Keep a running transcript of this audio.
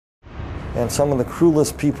And some of the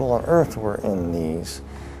cruelest people on earth were in these.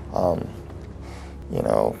 You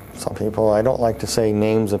know, some people, I don't like to say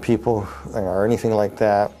names of people or anything like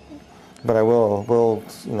that, but I will,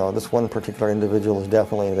 you know, this one particular individual is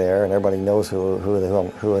definitely there, and everybody knows who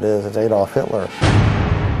it is. It's Adolf Hitler.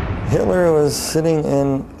 Hitler was sitting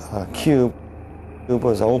in a cube. The cube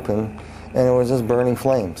was open, and it was just burning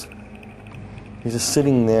flames. He's just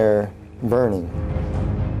sitting there burning.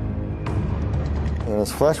 And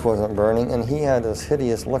his flesh wasn't burning, and he had this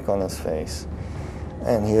hideous look on his face.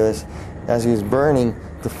 And he was, as he was burning,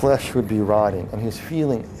 the flesh would be rotting, and he was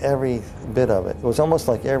feeling every bit of it. It was almost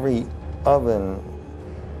like every oven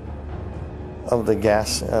of the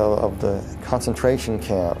gas, of the concentration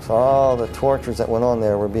camps, all the tortures that went on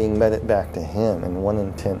there were being meted back to him in one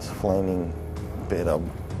intense flaming bit of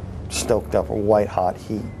stoked up white hot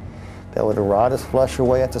heat that would rot his flesh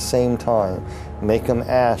away at the same time, make him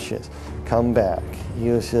ashes, come back. He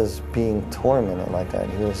was just being tormented like that.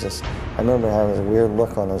 He was just, I remember having this weird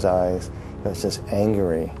look on his eyes. It was just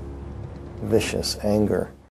angry, vicious anger.